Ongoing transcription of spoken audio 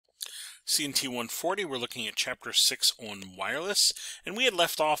CNT140, we're looking at Chapter 6 on wireless, and we had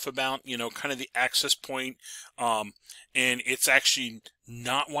left off about, kind of the access point, and it's actually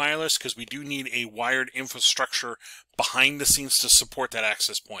not wireless because we do need a wired infrastructure behind the scenes to support that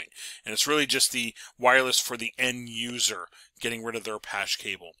access point. And it's really just the wireless for the end user, getting rid of their patch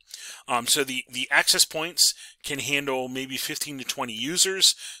cable. So the access points can handle maybe 15 to 20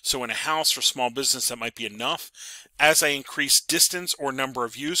 users. So in a house or small business, that might be enough. As I increase distance or number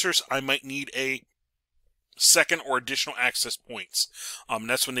of users, I might need a second or additional access points.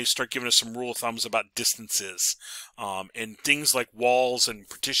 That's when they start giving us some rule of thumbs about distances. And things like walls and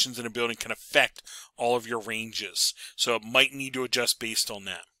partitions in a building can affect all of your ranges. So it might need to adjust based on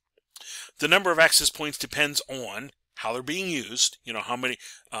that. The number of access points depends on how they're being used, how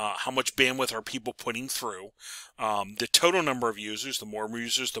much bandwidth are people putting through, the total number of users. The more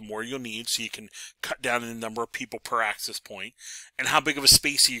users, the more you'll need, so you can cut down the number of people per access point, and how big of a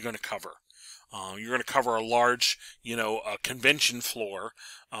space are you going to cover. You're going to cover a large, a convention floor.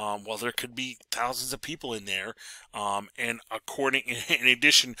 Well, there could be thousands of people in there, and in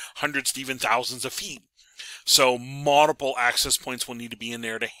addition, hundreds to even thousands of feet. So multiple access points will need to be in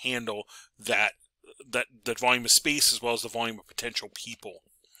there to handle that volume of space as well as the volume of potential people.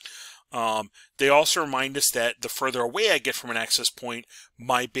 They also remind us that the further away I get from an access point,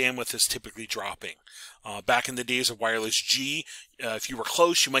 my bandwidth is typically dropping. Back in the days of wireless G, if you were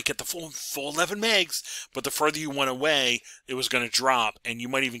close, you might get the full 11 megs, but the further you went away, it was going to drop, and you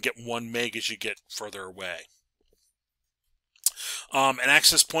might even get 1 meg as you get further away. An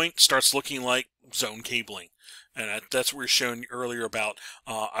access point starts looking like zone cabling. And that's what we were showing earlier about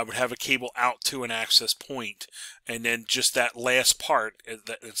I would have a cable out to an access point, and then just that last part,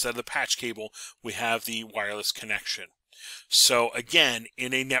 instead of the patch cable, we have the wireless connection. So again,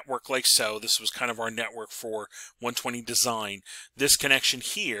 in a network like so, this was kind of our network for 120 design. This connection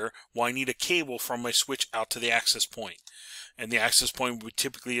here, well, I need a cable from my switch out to the access point. And the access point would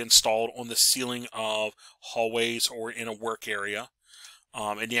typically be installed on the ceiling of hallways or in a work area.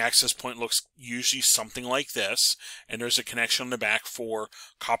 And the access point looks usually something like this, and there's a connection on the back for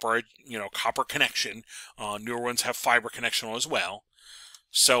copper, copper connection. Newer ones have fiber connection as well.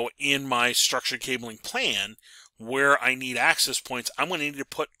 So in my structured cabling plan, where I need access points, I'm going to need to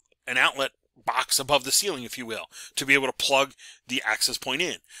put an outlet box above the ceiling, if you will, to be able to plug the access point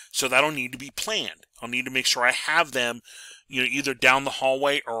in. So that'll need to be planned. I'll need to make sure I have them, either down the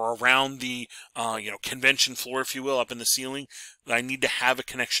hallway or around the, convention floor, if you will, up in the ceiling. I need to have a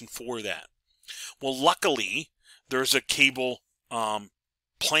connection for that. Well, luckily, there's a cable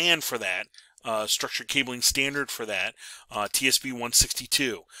plan for that, structured cabling standard for that, TSB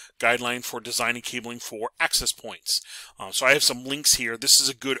 162, Guideline for Designing Cabling for Access Points. So I have some links here. This is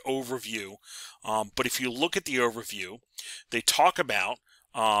a good overview, but if you look at the overview, they talk about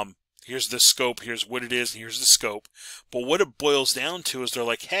here's the scope, here's what it is, and here's the scope. But what it boils down to is they're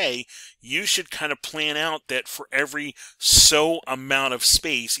like, hey, you should kind of plan out that for every amount of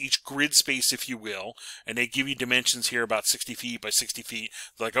space, each grid space, if you will, and they give you dimensions here about 60 feet by 60 feet.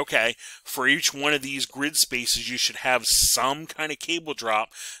 They're like, okay, for each one of these grid spaces, you should have some kind of cable drop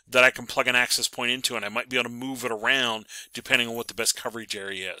that I can plug an access point into, and I might be able to move it around depending on what the best coverage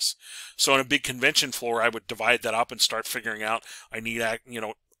area is. So on a big convention floor, I would divide that up and start figuring out I need,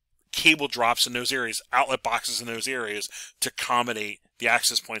 cable drops in those areas, outlet boxes in those areas to accommodate the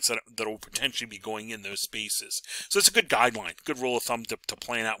access points that will potentially be going in those spaces. So it's a good guideline, good rule of thumb to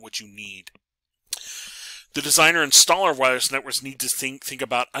plan out what you need. The designer and installer of wireless networks need to think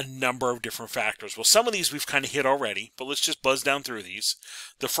about a number of different factors. Well, some of these we've kind of hit already, but let's just buzz down through these.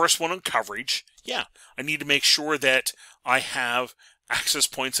 The first one on coverage. Yeah, I need to make sure that I have access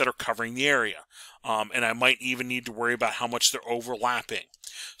points that are covering the area. And I might even need to worry about how much they're overlapping.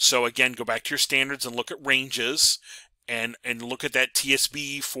 So again, go back to your standards and look at ranges and look at that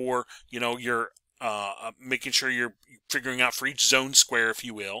TSB for, your making sure you're figuring out for each zone square, if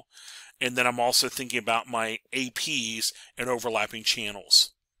you will. And then I'm also thinking about my APs and overlapping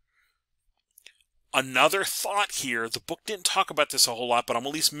channels. Another thought here, the book didn't talk about this a whole lot, but I'm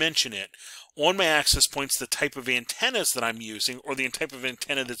at least mention it. On my access points, the type of antennas that I'm using or the type of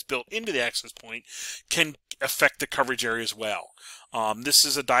antenna that's built into the access point can affect the coverage area as well. This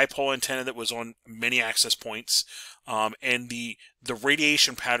is a dipole antenna that was on many access points, and the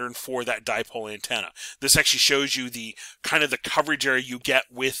radiation pattern for that dipole antenna. This actually shows you the kind of the coverage area you get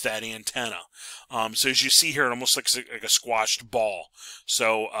with that antenna. So as you see here, it almost looks like a squashed ball.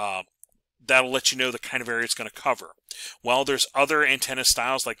 So that'll let you know the kind of area it's going to cover. Well, there's other antenna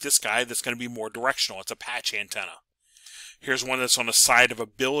styles like this guy that's going to be more directional. It's a patch antenna. Here's one that's on the side of a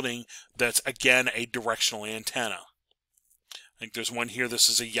building that's, again, a directional antenna. Like there's one here, this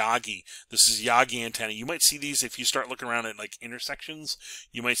is a Yagi. This is Yagi antenna. You might see these if you start looking around at like intersections.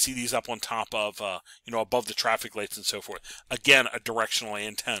 You might see these up on top of, above the traffic lights and so forth. Again, a directional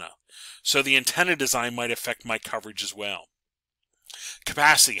antenna. So the antenna design might affect my coverage as well.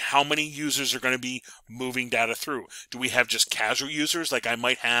 Capacity, how many users are going to be moving data through? Do we have just casual users, like I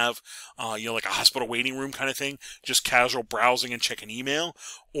might have, like a hospital waiting room kind of thing, just casual browsing and checking email?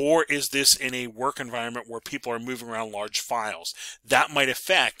 Or is this in a work environment where people are moving around large files? That might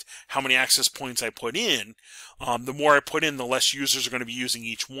affect how many access points I put in. The more I put in, the less users are going to be using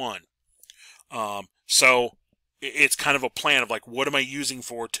each one. So it's kind of a plan of like, what am I using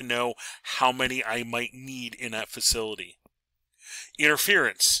for to know how many I might need in that facility?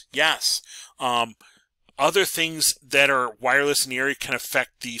 Interference, yes. Other things that are wireless in the area can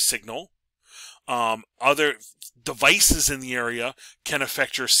affect the signal. Other devices in the area can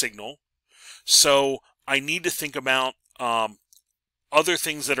affect your signal. So I need to think about other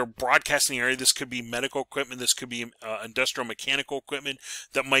things that are broadcasting the area. This could be medical equipment. This could be industrial mechanical equipment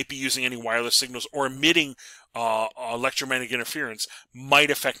that might be using any wireless signals or emitting electromagnetic interference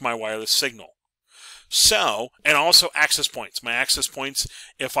might affect my wireless signal. So, and also access points. My access points,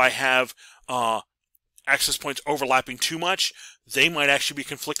 if I have access points overlapping too much, they might actually be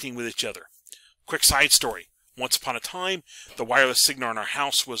conflicting with each other. Quick side story. Once upon a time, the wireless signal in our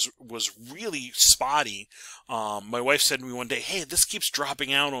house was really spotty. My wife said to me one day, "Hey, this keeps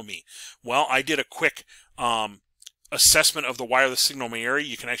dropping out on me." Well, I did a quick assessment of the wireless signal in my area.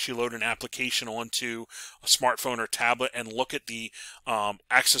 You can actually load an application onto a smartphone or tablet and look at the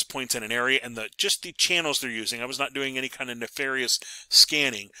access points in an area and just the channels they're using. I was not doing any kind of nefarious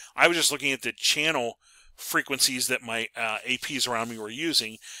scanning. I was just looking at the channel frequencies that my APs around me were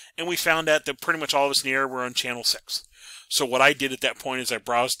using, and we found out that pretty much all of us in the area were on channel 6. So what I did at that point is I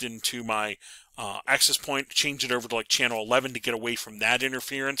browsed into my access point, changed it over to like channel 11 to get away from that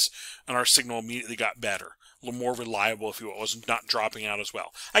interference, and our signal immediately got better. A little more reliable, if you will. It was not dropping out as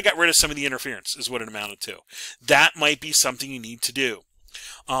well. I got rid of some of the interference, is what it amounted to. That might be something you need to do.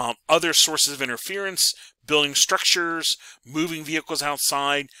 Other sources of interference, building structures, moving vehicles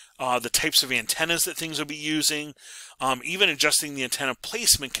outside, the types of antennas that things will be using, even adjusting the antenna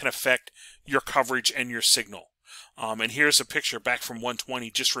placement can affect your coverage and your signal. And here's a picture back from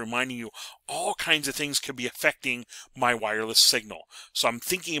 120 just reminding you all kinds of things could be affecting my wireless signal. So I'm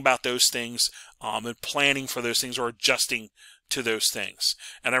thinking about those things and planning for those things or adjusting to those things.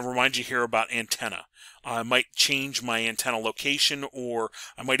 And I remind you here about antenna. I might change my antenna location, or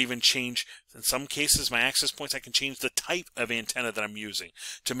I might even change, in some cases, my access points. I can change the type of antenna that I'm using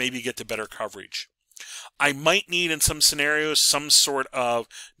to maybe get the better coverage. I might need, in some scenarios, some sort of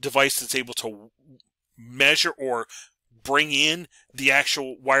device that's able to measure or bring in the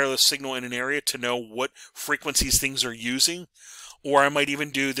actual wireless signal in an area to know what frequencies things are using. Or I might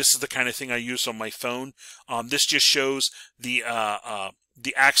even do, this is the kind of thing I use on my phone. This just shows the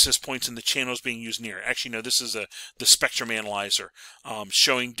access points and the channels being used near. Actually, no, this is the spectrum analyzer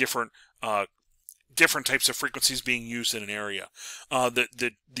showing different types of frequencies being used in an area.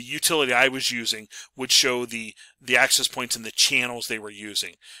 The utility I was using would show the access points and the channels they were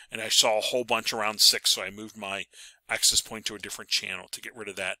using. And I saw a whole bunch around 6, so I moved my access point to a different channel to get rid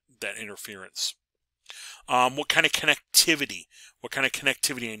of that interference. What kind of connectivity? What kind of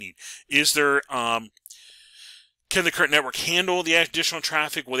connectivity I need? Is there can the current network handle the additional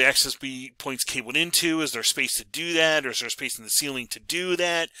traffic? Will the access points cabled into? Is there space to do that? Or is there space in the ceiling to do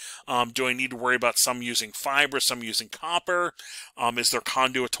that? Do I need to worry about some using fiber, some using copper? Is there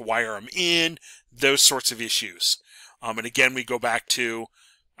conduit to wire them in? Those sorts of issues. And again, we go back to,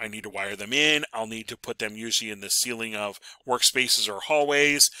 I need to wire them in. I'll need to put them usually in the ceiling of workspaces or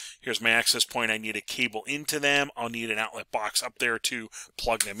hallways. Here's my access point. I need a cable into them. I'll need an outlet box up there to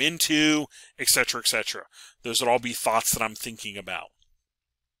plug them into, etc., etc. Those would all be thoughts that I'm thinking about.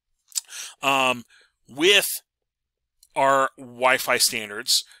 With our Wi-Fi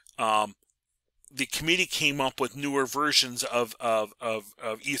standards, the committee came up with newer versions of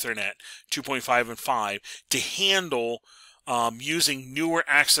Ethernet 2.5 and 5 to handle using newer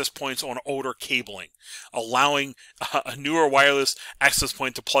access points on older cabling, allowing a newer wireless access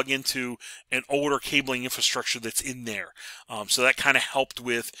point to plug into an older cabling infrastructure that's in there. So that kind of helped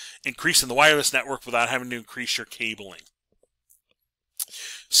with increasing the wireless network without having to increase your cabling.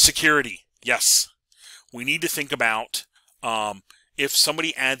 Security, yes. We need to think about if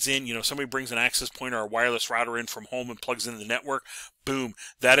somebody adds in, somebody brings an access point or a wireless router in from home and plugs into the network, boom,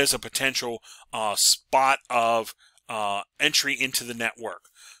 that is a potential spot of entry into the network.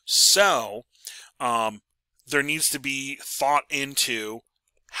 So there needs to be thought into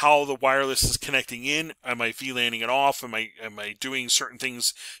how the wireless is connecting in. Am I VLANing it off? Am I doing certain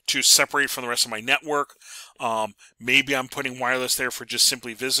things to separate from the rest of my network? Maybe I'm putting wireless there for just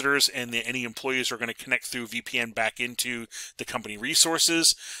simply visitors, and any employees are going to connect through VPN back into the company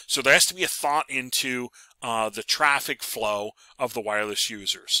resources. So there has to be a thought into the traffic flow of the wireless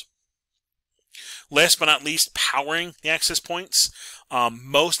users. Last but not least, powering the access points.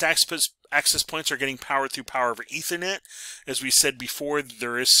 Most access points are getting powered through Power over Ethernet. As we said before,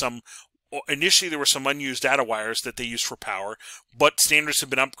 initially there were some unused data wires that they used for power, but standards have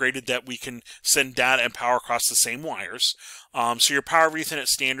been upgraded that we can send data and power across the same wires. So your Power over Ethernet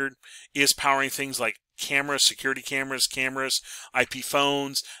standard is powering things like cameras, security cameras, IP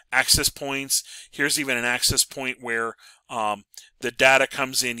phones, access points. Here's even an access point where the data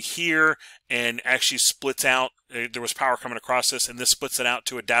comes in here and actually splits out. There was power coming across this, and this splits it out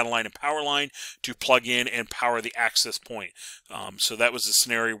to a data line and power line to plug in and power the access point. So that was a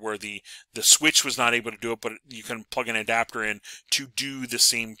scenario where the switch was not able to do it, but you can plug an adapter in to do the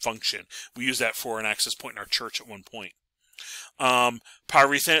same function. We used that for an access point in our church at one point. Power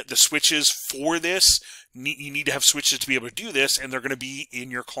Ethernet, the switches for this, you need to have switches to be able to do this, and they're going to be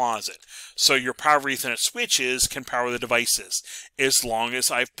in your closet. So your Power Ethernet switches can power the devices as long as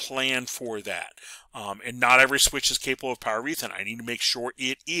I've planned for that. And not every switch is capable of Power Ethernet. I need to make sure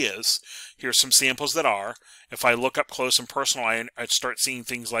it is. Here's some samples that are. If I look up close and personal, I'd start seeing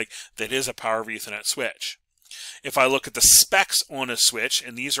things like that is a Power Ethernet switch. If I look at the specs on a switch,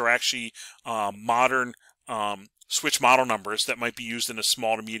 and these are actually modern switch model numbers that might be used in a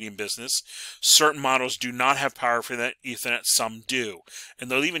small to medium business. Certain models do not have Power Ethernet, some do. And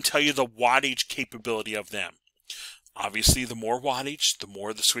they'll even tell you the wattage capability of them. Obviously, the more wattage, the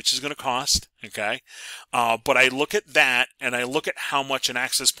more the switch is going to cost, okay? But I look at that, and I look at how much an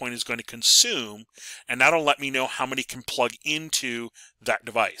access point is going to consume, and that'll let me know how many can plug into that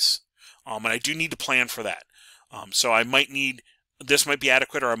device. And I do need to plan for that. So I might need, this might be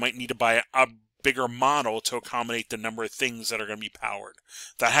adequate, or I might need to buy a bigger model to accommodate the number of things that are going to be powered.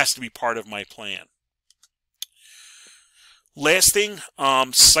 That has to be part of my plan. Last thing,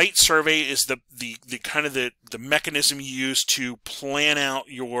 site survey is the kind of the mechanism you use to plan out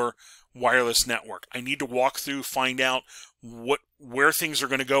your wireless network. I need to walk through, find out where things are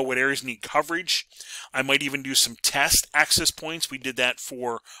going to go, what areas need coverage. I might even do some test access points. We did that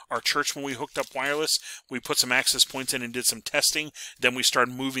for our church when we hooked up wireless. We put some access points in and did some testing. Then we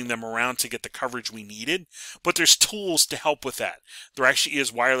started moving them around to get the coverage we needed. But there's tools to help with that. There actually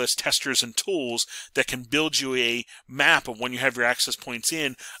is wireless testers and tools that can build you a map of when you have your access points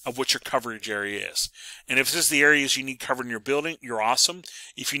in of what your coverage area is. And if this is the areas you need covered in your building, you're awesome.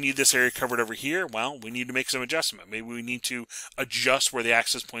 If you need this area covered over here, well, we need to make some adjustment. Maybe we need to adjust where the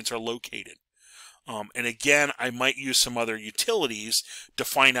access points are located. And again, I might use some other utilities to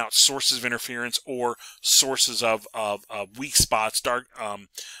find out sources of interference or sources of weak spots,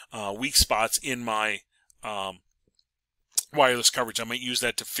 weak spots in my wireless coverage. I might use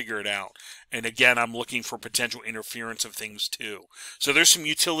that to figure it out. And again, I'm looking for potential interference of things too. So there's some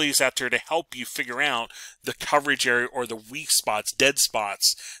utilities out there to help you figure out the coverage area or the weak spots, dead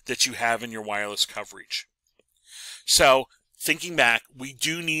spots that you have in your wireless coverage. So thinking back, we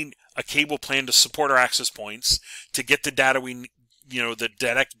do need a cable plan to support our access points, to get the data the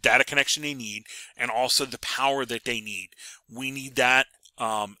data connection they need, and also the power that they need. We need that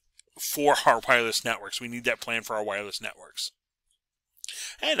for our wireless networks. We need that plan for our wireless networks.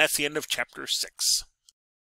 And that's the end of Chapter 6.